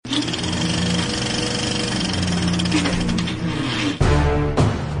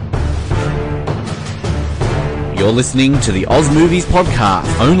You're listening to the Oz Movies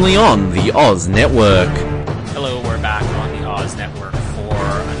Podcast, only on the Oz Network. Hello, we're back on the Oz Network for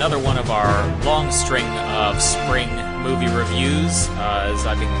another one of our long string of spring movie reviews. As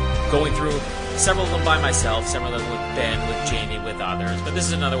I've been going through several of them by myself, several of them with Ben, with Jamie, with others. But this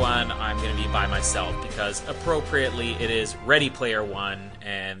is another one I'm going to be by myself because appropriately it is Ready Player One,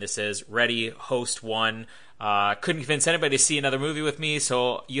 and this is Ready Host One. Couldn't convince anybody to see another movie with me,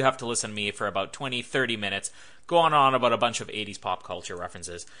 so you have to listen to me for about 20-30 minutes, going on about a bunch of 80s pop culture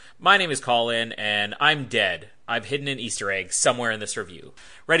references. My name is Colin, and I'm dead. I've hidden an Easter egg somewhere in this review.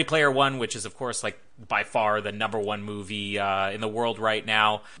 Ready Player One, which is, of course, like by far the number one movie in the world right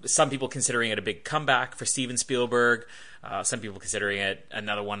now. Some people considering it a big comeback for Steven Spielberg. Some people considering it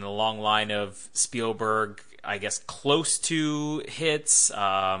another one in a long line of Spielberg, I guess, close to hits,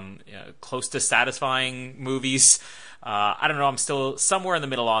 close to satisfying movies. I don't know, I'm still somewhere in the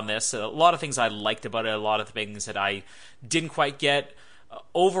middle on this. A lot of things I liked about it, a lot of things that I didn't quite get.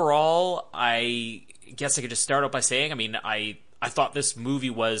 Overall, I guess I could just start out by saying, I thought this movie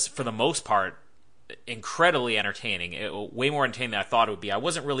was, for the most part, incredibly entertaining. Way more entertaining than I thought it would be. I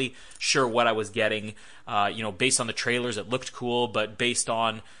wasn't really sure what I was getting. Based on the trailers, it looked cool, but based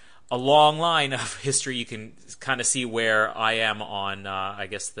on a long line of history, you can kind of see where I am on,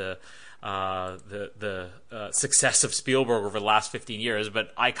 the success of Spielberg over the last 15 years.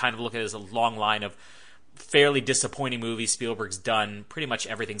 But I kind of look at it as a long line of fairly disappointing movies Spielberg's done. Pretty much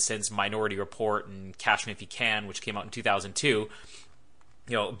everything since Minority Report and Catch Me If You Can, which came out in 2002.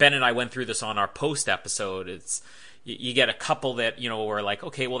 Ben and I went through this on our post episode. You get a couple that, were like,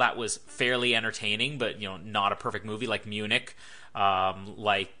 okay, well, that was fairly entertaining, but, not a perfect movie, like Munich.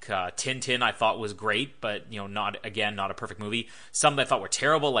 Tintin, I thought was great, but, not a perfect movie. Some that I thought were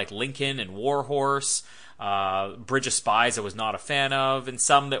terrible, like Lincoln and War Horse. Bridge of Spies I was not a fan of. And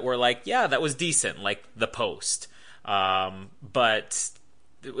some that were like, yeah, that was decent, like The Post. But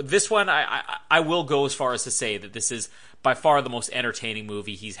this one, I will go as far as to say that this is by far the most entertaining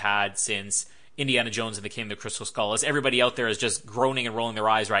movie he's had since Indiana Jones and the Kingdom of the Crystal Skull. As everybody out there is just groaning and rolling their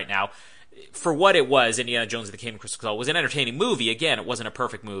eyes right now. For what it was, Indiana Jones and the Kingdom of the Crystal Skull was an entertaining movie. Again, it wasn't a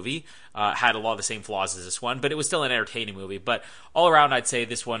perfect movie. Had a lot of the same flaws as this one, but it was still an entertaining movie. But all around, I'd say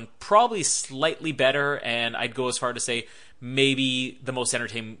this one probably slightly better, and I'd go as far to say maybe the most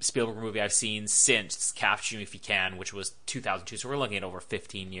entertaining Spielberg movie I've seen since Catch Me If You Can, which was 2002. So we're looking at over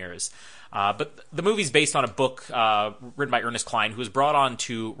 15 years. But the movie's based on a book written by Ernest Cline, who was brought on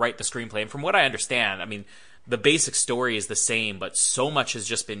to write the screenplay. And from what I understand, the basic story is the same, but so much has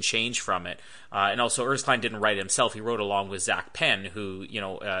just been changed from it. And also, Ernest Cline didn't write it himself. He wrote along with Zach Penn, who,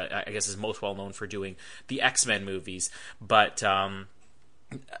 I guess is most well known for doing the X-Men movies. But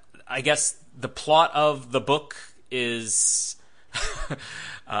I guess the plot of the book is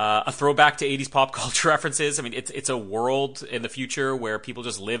a throwback to 80s pop culture references. It's a world in the future where people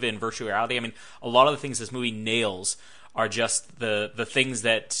just live in virtual reality. A lot of the things this movie nails are just the things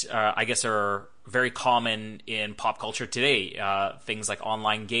that I guess are very common in pop culture today. Things like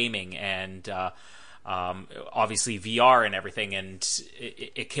online gaming and obviously VR and everything. And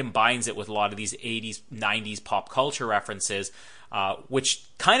it combines it with a lot of these 80s, 90s pop culture references, which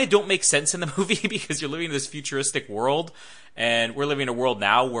kind of don't make sense in the movie because you're living in this futuristic world. And we're living in a world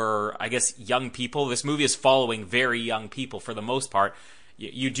now where I guess young people, this movie is following very young people for the most part.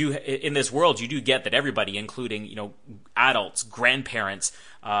 You do, in this world, you do get that everybody, including, adults, grandparents,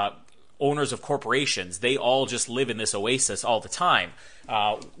 owners of corporations, they all just live in this oasis all the time,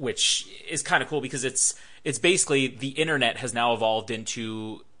 which is kind of cool because it's basically the internet has now evolved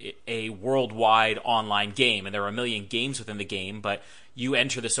into a worldwide online game, and there are a million games within the game, but you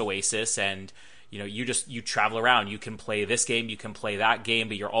enter this oasis and you travel around. You can play this game, you can play that game,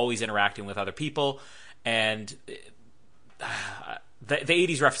 but you're always interacting with other people. And the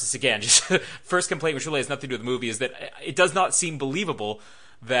 80s references, again, just first complaint, which really has nothing to do with the movie, is that it does not seem believable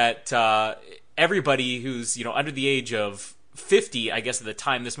that everybody who's under the age of 50, I guess at the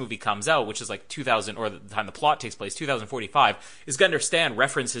time this movie comes out, which is like 2000, or the time the plot takes place, 2045, is going to understand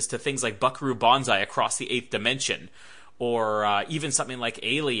references to things like Buckaroo Banzai across the 8th dimension, or even something like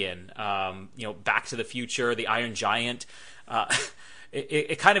Alien, Back to the Future, The Iron Giant.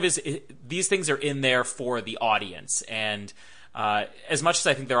 It kind of is. These things are in there for the audience, and as much as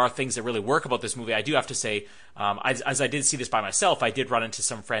I think there are things that really work about this movie, I do have to say, as I did see this by myself, I did run into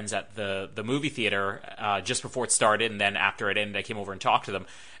some friends at the movie theater just before it started, and then after it ended, I came over and talked to them,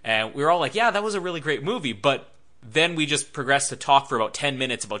 and we were all like, yeah, that was a really great movie, but then we just progressed to talk for about 10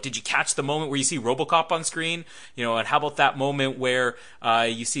 minutes about, did you catch the moment where you see RoboCop on screen? And how about that moment where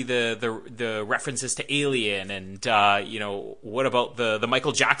you see the references to Alien, and what about the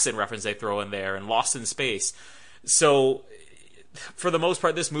Michael Jackson reference they throw in there, and Lost in Space? So for the most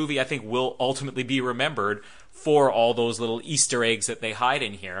part, this movie, I think, will ultimately be remembered for all those little Easter eggs that they hide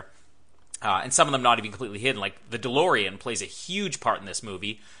in here. And some of them not even completely hidden. Like, the DeLorean plays a huge part in this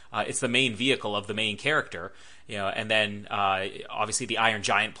movie. It's the main vehicle of the main character. And then, obviously, the Iron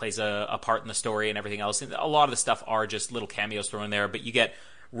Giant plays a part in the story and everything else. And a lot of the stuff are just little cameos thrown in there. But you get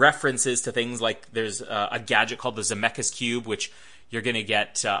references to things like there's a gadget called the Zemeckis Cube, which you're going to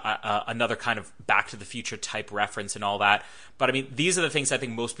get another kind of Back to the Future type reference and all that. But, I mean, these are the things I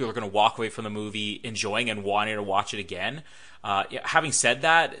think most people are going to walk away from the movie enjoying and wanting to watch it again. Having said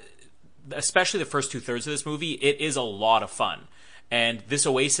that, especially the first 2/3 of this movie, it is a lot of fun. And this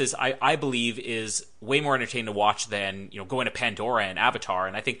Oasis, I believe, is way more entertaining to watch than going to Pandora and Avatar.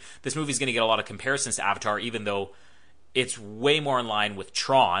 And I think this movie is going to get a lot of comparisons to Avatar, even though it's way more in line with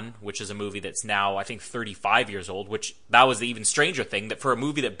Tron, which is a movie that's now, I think, 35 years old, which that was the even stranger thing, that for a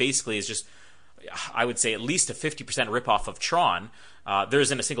movie that basically is just, I would say, at least a 50% ripoff of Tron, there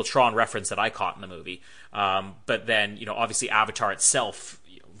isn't a single Tron reference that I caught in the movie. But then, obviously Avatar itself,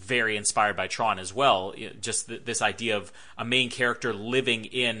 very inspired by Tron as well. Just this idea of a main character living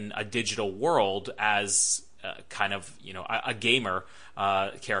in a digital world as kind of, a gamer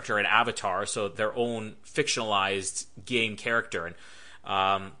character, an avatar, so their own fictionalized game character.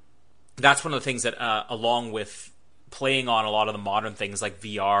 And that's one of the things that, along with playing on a lot of the modern things like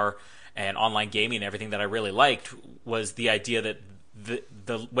VR and online gaming and everything, that I really liked was the idea that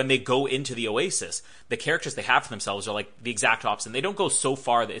when they go into the Oasis, the characters they have for themselves are like the exact opposite. And they don't go so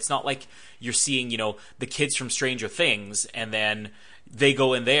far that it's not like you're seeing, the kids from Stranger Things and then they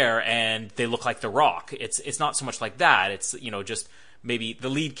go in there and they look like The Rock. It's not so much like that. It's, just maybe the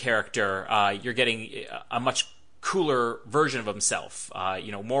lead character, you're getting a much cooler version of himself,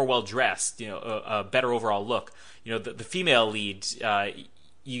 more well-dressed, a better overall look. The female lead,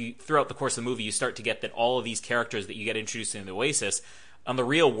 you throughout the course of the movie, you start to get that all of these characters that you get introduced in the Oasis, on the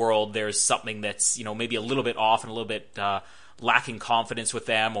real world, there's something that's, maybe a little bit off and a little bit lacking confidence with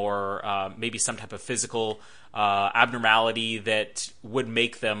them, or maybe some type of physical abnormality that would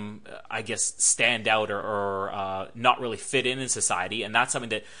make them, I guess, stand out or not really fit in society. And that's something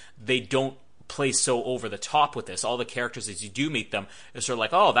that they don't play so over the top with this. All the characters, as you do meet them, is sort of like,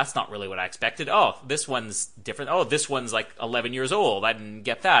 oh, that's not really what I expected. Oh, this one's different. Oh, this one's like 11 years old. I didn't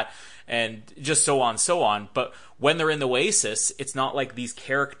get that. And just so on, so on. But when they're in the Oasis, it's not like these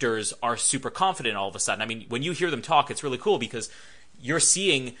characters are super confident all of a sudden. I mean, when you hear them talk, it's really cool because you're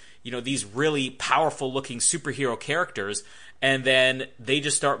seeing, these really powerful looking superhero characters, and then they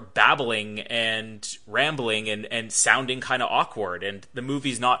just start babbling and rambling and sounding kind of awkward. And the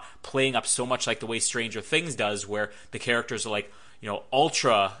movie's not playing up so much like the way Stranger Things does, where the characters are like,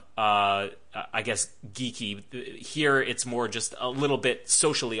 ultra, I guess, geeky. Here, it's more just a little bit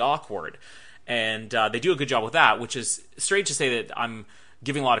socially awkward. And they do a good job with that, which is strange to say that I'm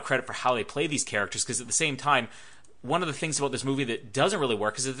giving a lot of credit for how they play these characters, because at the same time, one of the things about this movie that doesn't really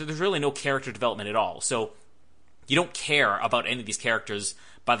work is that there's really no character development at all. So you don't care about any of these characters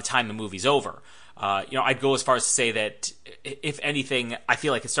by the time the movie's over. I'd go as far as to say that, if anything, I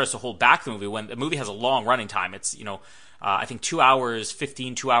feel like it starts to hold back the movie when the movie has a long running time. It's, I think 2 hours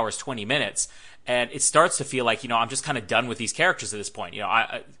 15, 2 hours 20 minutes. And it starts to feel like, I'm just kind of done with these characters at this point.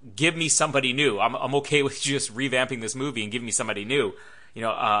 Give me somebody new. I'm okay with just revamping this movie and giving me somebody new.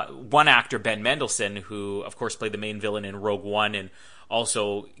 One actor, Ben Mendelsohn, who, of course, played the main villain in Rogue One and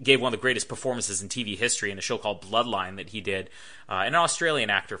also gave one of the greatest performances in TV history in a show called Bloodline that he did, an Australian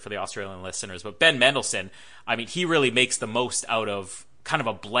actor for the Australian listeners. But Ben Mendelsohn, I mean, he really makes the most out of kind of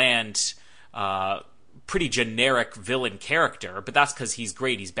a bland, pretty generic villain character, but that's because he's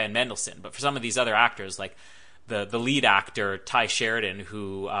great. He's Ben Mendelsohn. But for some of these other actors, like the lead actor, Ty Sheridan,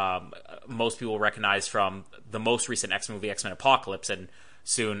 who most people recognize from the most recent X-Men movie, X-Men Apocalypse, and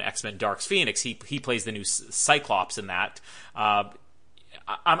soon X-Men Dark Phoenix, he plays the new Cyclops in that.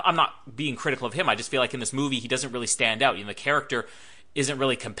 I'm not being critical of him. I just feel like in this movie, he doesn't really stand out. The character isn't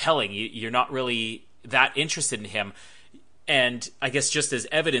really compelling. You're not really that interested in him. And I guess just as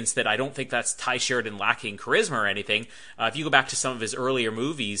evidence that I don't think that's Ty Sheridan lacking charisma or anything, if you go back to some of his earlier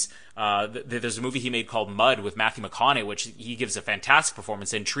movies, there's a movie he made called Mud with Matthew McConaughey, which he gives a fantastic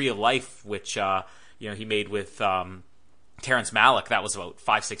performance in. Tree of Life, which he made with Terrence Malick. That was about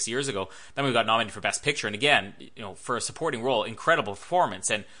 5-6 years ago. Then we got nominated for Best Picture, and again, for a supporting role, incredible performance.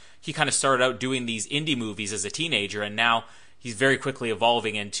 And he kind of started out doing these indie movies as a teenager, and now he's very quickly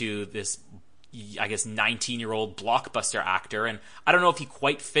evolving into this, I guess, 19-year-old blockbuster actor. And I don't know if he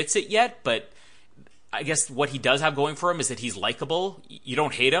quite fits it yet, but I guess what he does have going for him is that he's likable. You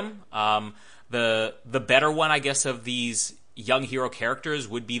don't hate him. The better one, I guess, of these young hero characters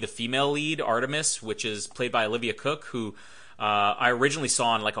would be the female lead, Artemis, which is played by Olivia Cooke, who I originally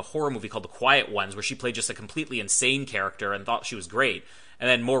saw in like a horror movie called The Quiet Ones, where she played just a completely insane character and thought she was great. And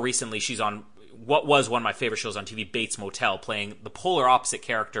then more recently, she's on what was one of my favorite shows on TV, Bates Motel, playing the polar opposite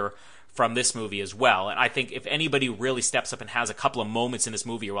character from this movie as well. And I think if anybody really steps up and has a couple of moments in this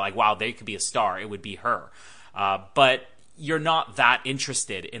movie where like, wow, they could be a star, it would be her. But you're not that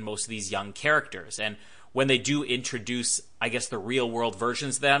interested in most of these young characters. And when they do introduce, I guess, the real-world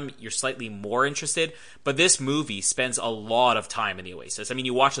versions of them, you're slightly more interested. But this movie spends a lot of time in the Oasis. I mean,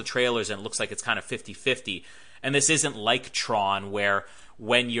 you watch the trailers and it looks like it's kind of 50-50. And this isn't like Tron, where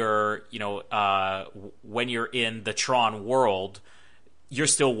when you're, when you're in the Tron world, you're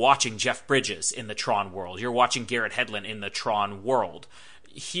still watching Jeff Bridges in the Tron world. You're watching Garrett Hedlund in the Tron world.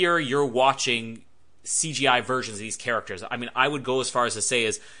 Here, you're watching CGI versions of these characters. I mean, I would go as far as to say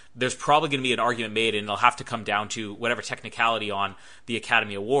is there's probably going to be an argument made, and it'll have to come down to whatever technicality on the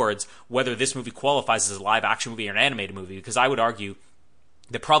Academy Awards, whether this movie qualifies as a live-action movie or an animated movie, because I would argue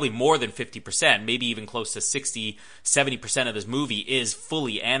that probably more than 50%, maybe even close to 60, 70% of this movie is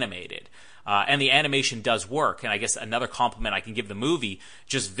fully animated. And the animation does work. And I guess another compliment I can give the movie,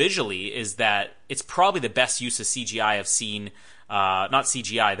 just visually, is that it's probably the best use of CGI I've seen, not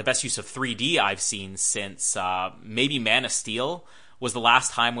CGI, the best use of 3D I've seen since maybe Man of Steel was the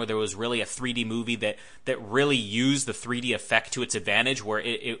last time where there was really a 3D movie that really used the 3D effect to its advantage, where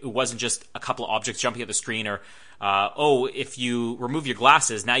it wasn't just a couple of objects jumping at the screen, or, if you remove your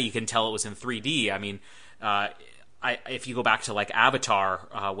glasses, now you can tell it was in 3D. I mean, if you go back to like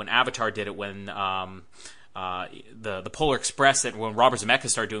Avatar, when Avatar did it, when the Polar Express, that when Robert Zemeckis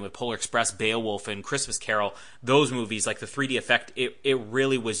started doing with Polar Express, Beowulf, and Christmas Carol, those movies, like the 3D effect, it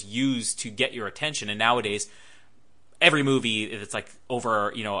really was used to get your attention. And nowadays, every movie that's like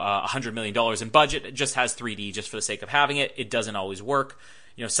over $100 million in budget, it just has 3D just for the sake of having it. It doesn't always work.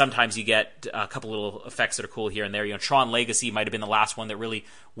 Sometimes you get a couple little effects that are cool here and there. Tron Legacy might have been the last one that really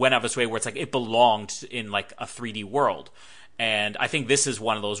went out of its way, where it's like it belonged in like a 3D world. And I think this is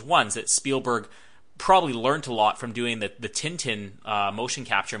one of those ones that Spielberg probably learned a lot from doing the Tintin motion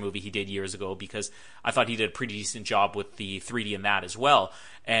capture movie he did years ago, because I thought he did a pretty decent job with the 3D in that as well.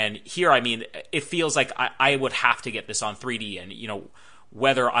 And here, I mean, it feels like I would have to get this on 3D. And,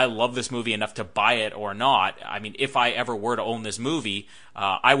 whether I love this movie enough to buy it or not, I mean, if I ever were to own this movie,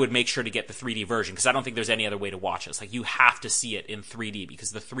 I would make sure to get the 3D version, because I don't think there's any other way to watch this. Like, you have to see it in 3D,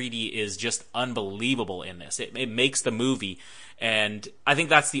 because the 3D is just unbelievable in this. It makes the movie, and I think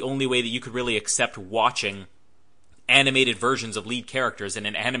that's the only way that you could really accept watching animated versions of lead characters in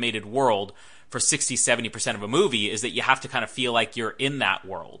an animated world for 60-70% of a movie, is that you have to kind of feel like you're in that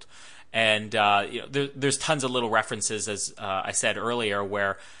world. And there's tons of little references, as I said earlier,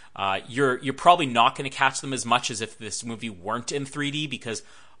 where you're probably not going to catch them as much as if this movie weren't in 3D, because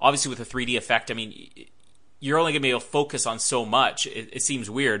obviously with a 3D effect, I mean, you're only going to be able to focus on so much. It seems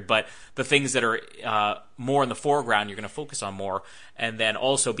weird, but the things that are more in the foreground, you're going to focus on more. And then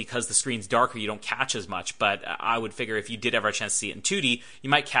also, because the screen's darker, you don't catch as much. But I would figure if you did ever have a chance to see it in 2D, you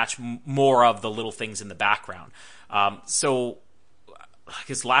might catch more of the little things in the background. So I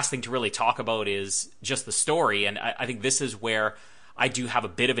guess the last thing to really talk about is just the story, and I think this is where I do have a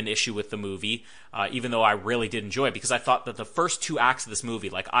bit of an issue with the movie, even though I really did enjoy it, because I thought that the first two acts of this movie,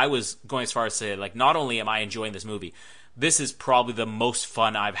 like, I was going as far as to say, like, not only am I enjoying this movie, this is probably the most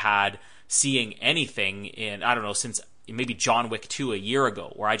fun I've had seeing anything in, I don't know, since maybe John Wick 2 a year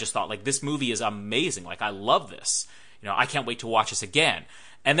ago, where I just thought, like, this movie is amazing, like, I love this, I can't wait to watch this again.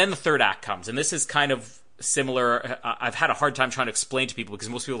 And then the third act comes, and this is kind of similar. I've had a hard time trying to explain to people, because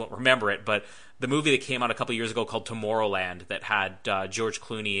most people don't remember it, but the movie that came out a couple years ago called Tomorrowland, that had George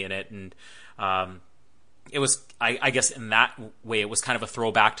Clooney in it, and it was, I guess in that way, it was kind of a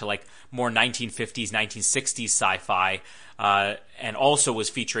throwback to like more 1950s, 1960s sci-fi, and also was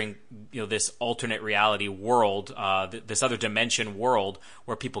featuring this alternate reality world, this other dimension world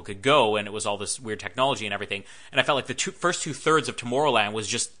where people could go, and it was all this weird technology and everything. And I felt like the first 2/3 of Tomorrowland was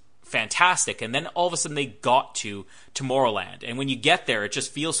just fantastic, and then all of a sudden they got to Tomorrowland, and when you get there, it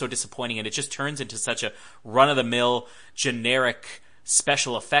just feels so disappointing, and it just turns into such a run-of-the-mill, generic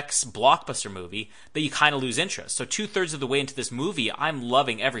special effects blockbuster movie that you kind of lose interest. So 2/3 of the way into this movie, I'm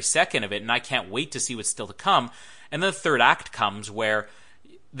loving every second of it, and I can't wait to see what's still to come. And then the third act comes, where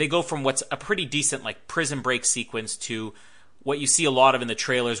they go from what's a pretty decent like prison break sequence to what you see a lot of in the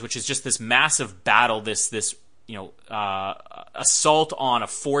trailers, which is just this massive battle, this assault on a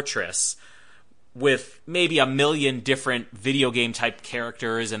fortress with maybe a million different video game type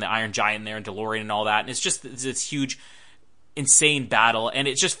characters, and the Iron Giant there, and DeLorean and all that. And it's just this huge, insane battle, and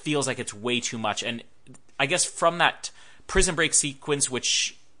it just feels like it's way too much. And I guess from that Prison Break sequence,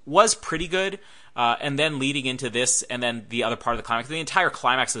 which was pretty good, and then leading into this, and then the other part of the climax. The entire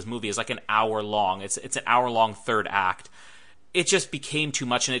climax of this movie is like an hour long. It's an hour long third act. It just became too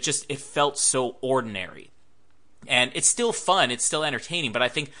much, and it felt so ordinary. And it's still fun, it's still entertaining, but I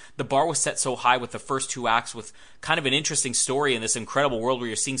think the bar was set so high with the first two acts with kind of an interesting story in this incredible world where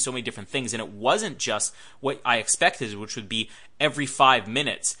you're seeing so many different things, and it wasn't just what I expected, which would be every 5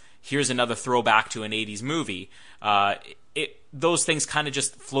 minutes, here's another throwback to an 80s movie. Those things kind of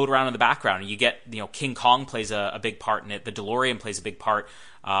just float around in the background, and you get, King Kong plays a big part in it, the DeLorean plays a big part,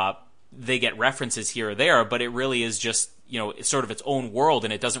 they get references here or there, but it really is just, it's sort of its own world,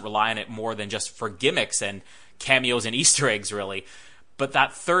 and it doesn't rely on it more than just for gimmicks and cameos and Easter eggs, really. But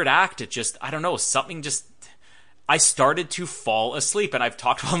that third act, I don't know, I started to fall asleep, and I've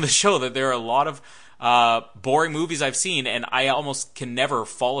talked on the show that there are a lot of boring movies I've seen, and I almost can never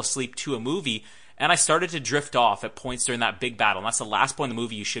fall asleep to a movie, and I started to drift off at points during that big battle, and that's the last point in the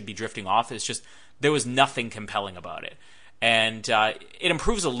movie you should be drifting off. It's just, there was nothing compelling about it. And it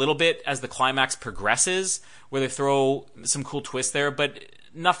improves a little bit as the climax progresses, where they throw some cool twists there, but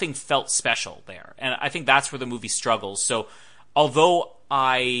nothing felt special there. And I think that's where the movie struggles. So although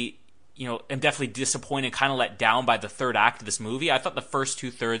I, am definitely disappointed, kind of let down by the third act of this movie, I thought the first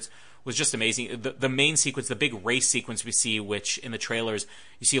 2/3 was just amazing. The main sequence, the big race sequence we see, which in the trailers,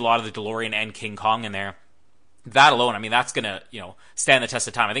 you see a lot of the DeLorean and King Kong in there. That alone, I mean, that's going to, stand the test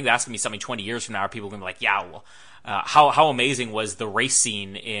of time. I think that's going to be something 20 years from now where people are going to be like, yeah, well, how amazing was the race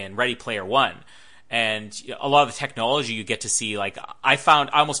scene in Ready Player One? And a lot of the technology you get to see, like, I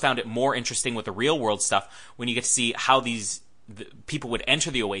almost found it more interesting with the real world stuff when you get to see how the people would enter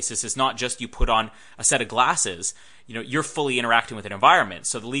the Oasis. It's not just you put on a set of glasses, you're fully interacting with an environment.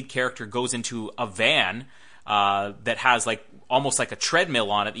 So the lead character goes into a van that has like almost like a treadmill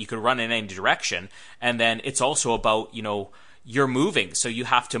on it that you could run in any direction. And then it's also about, you're moving. So you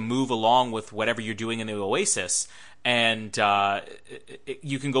have to move along with whatever you're doing in the Oasis. And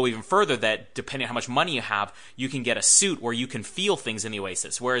you can go even further that depending on how much money you have, you can get a suit where you can feel things in the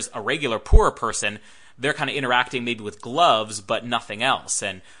Oasis. Whereas a regular poorer person, they're kind of interacting maybe with gloves, but nothing else.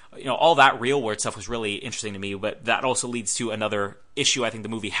 And, all that real world stuff was really interesting to me. But that also leads to another issue I think the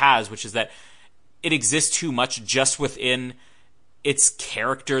movie has, which is that it exists too much just within its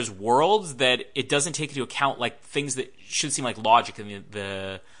characters' worlds that it doesn't take into account like things that should seem like logic in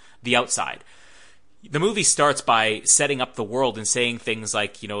the outside. The movie starts by setting up the world and saying things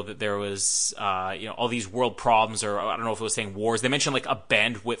like, that there was, all these world problems, or I don't know if it was saying wars. They mentioned like a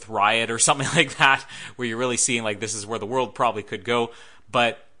bandwidth riot or something like that, where you're really seeing like this is where the world probably could go.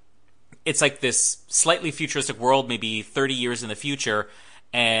 But it's like this slightly futuristic world, maybe 30 years in the future,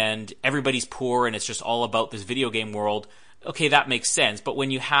 and everybody's poor, and it's just all about this video game world. Okay, that makes sense. But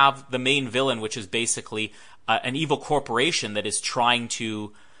when you have the main villain, which is basically an evil corporation that is trying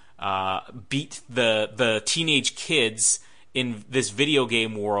to beat the teenage kids in this video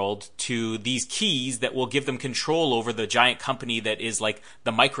game world to these keys that will give them control over the giant company that is like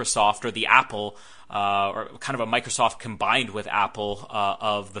the Microsoft or the Apple, or kind of a Microsoft combined with Apple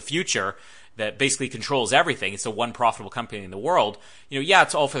of the future that basically controls everything. It's the one profitable company in the world.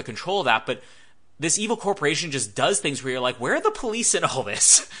 It's all for the control of that, but this evil corporation just does things where you're like, where are the police in all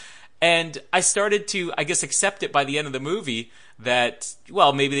this? And I started to, I guess, accept it by the end of the movie that,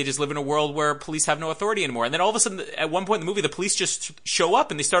 well, maybe they just live in a world where police have no authority anymore. And then all of a sudden, at one point in the movie, the police just show up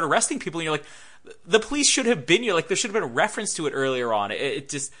and they start arresting people. And you're like, the police should have been here. Like, there should have been a reference to it earlier on. It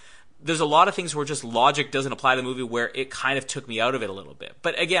just, there's a lot of things where just logic doesn't apply to the movie where it kind of took me out of it a little bit.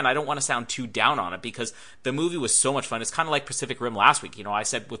 But again, I don't want to sound too down on it because the movie was so much fun. It's kind of like Pacific Rim last week. I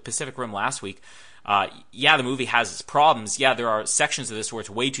said with Pacific Rim last week, the movie has its problems. Yeah, there are sections of this where it's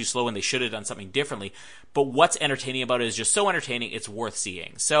way too slow and they should have done something differently. But what's entertaining about it is just so entertaining, it's worth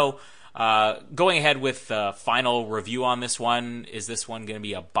seeing. So, going ahead with the final review on this one, is this one going to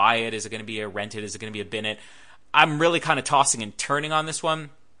be a buy it? Is it going to be a rent it? Is it going to be a bin it? I'm really kind of tossing and turning on this one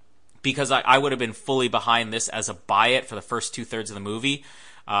because I would have been fully behind this as a buy it for the first 2/3 of the movie.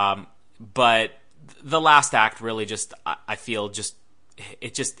 But the last act really just, I feel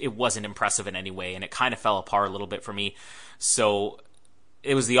it wasn't impressive in any way, and it kind of fell apart a little bit for me. So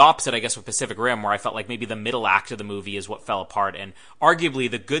it was the opposite, I guess, with Pacific Rim, where I felt like maybe the middle act of the movie is what fell apart, and arguably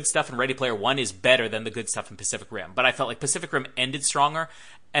the good stuff in Ready Player One is better than the good stuff in Pacific Rim. But I felt like Pacific Rim ended stronger,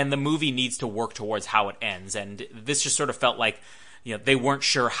 and the movie needs to work towards how it ends. And this just sort of felt like, they weren't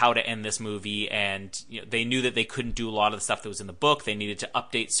sure how to end this movie, and they knew that they couldn't do a lot of the stuff that was in the book. They needed to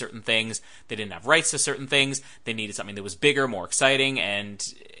update certain things. They didn't have rights to certain things. They needed something that was bigger, more exciting,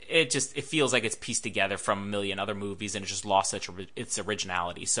 and it feels like it's pieced together from a million other movies, and it just lost its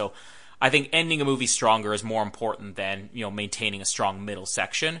originality. So I think ending a movie stronger is more important than, maintaining a strong middle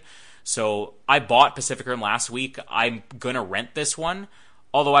section. So I bought Pacific Rim last week. I'm going to rent this one.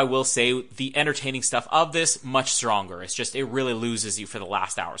 Although I will say the entertaining stuff of this, much stronger. It's just, it really loses you for the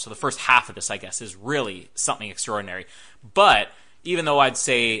last hour. So the first half of this, I guess, is really something extraordinary. But even though I'd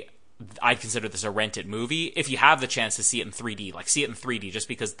consider this a rented movie, if you have the chance to see it in 3D, see it in 3D, just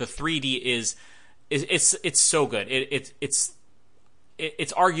because the 3D it's so good. It's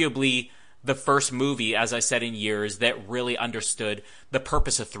arguably the first movie, as I said, in years that really understood the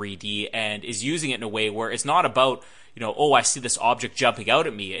purpose of 3D and is using it in a way where it's not about, I see this object jumping out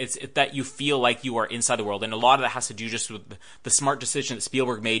at me. It's that you feel like you are inside the world. And a lot of that has to do just with the smart decision that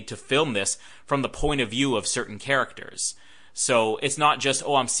Spielberg made to film this from the point of view of certain characters. So it's not just,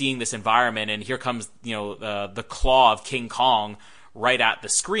 I'm seeing this environment and here comes, the claw of King Kong right at the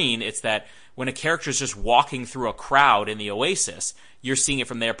screen. It's that when a character is just walking through a crowd in the Oasis, you're seeing it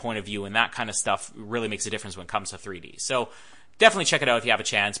from their point of view, and that kind of stuff really makes a difference when it comes to 3D. So definitely check it out if you have a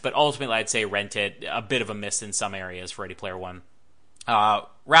chance, but ultimately I'd say rent it. A bit of a miss in some areas for Ready Player One.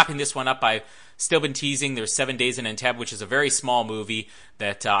 Wrapping this one up, I've still been teasing there's 7 Days in Entebbe, which is a very small movie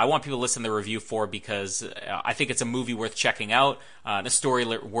that I want people to listen to the review for because I think it's a movie worth checking out, and a story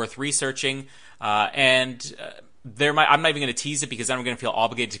worth researching, and I'm not even going to tease it because then I'm going to feel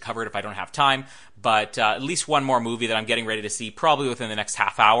obligated to cover it if I don't have time. But at least one more movie that I'm getting ready to see probably within the next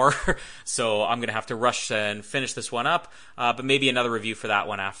half hour. So I'm going to have to rush and finish this one up. But maybe another review for that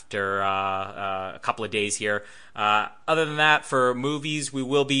one after a couple of days here. Other than that, for movies, we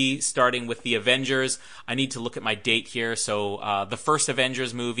will be starting with The Avengers. I need to look at my date here. So the first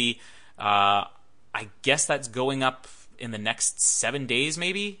Avengers movie, I guess that's going up in the next 7 days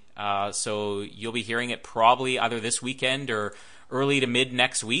maybe. So you'll be hearing it probably either this weekend or early to mid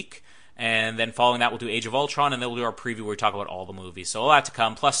next week. And then following that, we'll do Age of Ultron, and then we'll do our preview where we talk about all the movies. So a lot to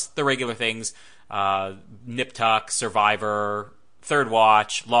come, plus the regular things, Nip Tuck, Survivor, Third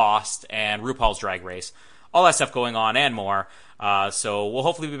Watch, Lost, and RuPaul's Drag Race. All that stuff going on and more. So we'll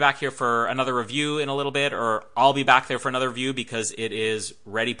hopefully be back here for another review in a little bit, or I'll be back there for another review because it is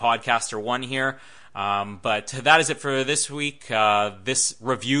Ready Podcaster 1 here. But that is it for this week. This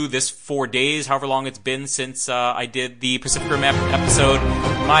review, this 4 days, however long it's been since I did the Pacific Rim episode.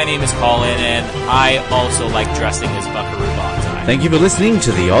 My name is Colin, and I also like dressing as Buckaroo Banzai. Thank you for listening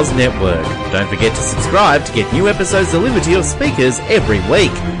to the Oz Network. Don't forget to subscribe to get new episodes delivered to your speakers every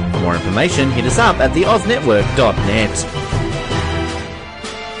week. For more information, hit us up at theoznetwork.net.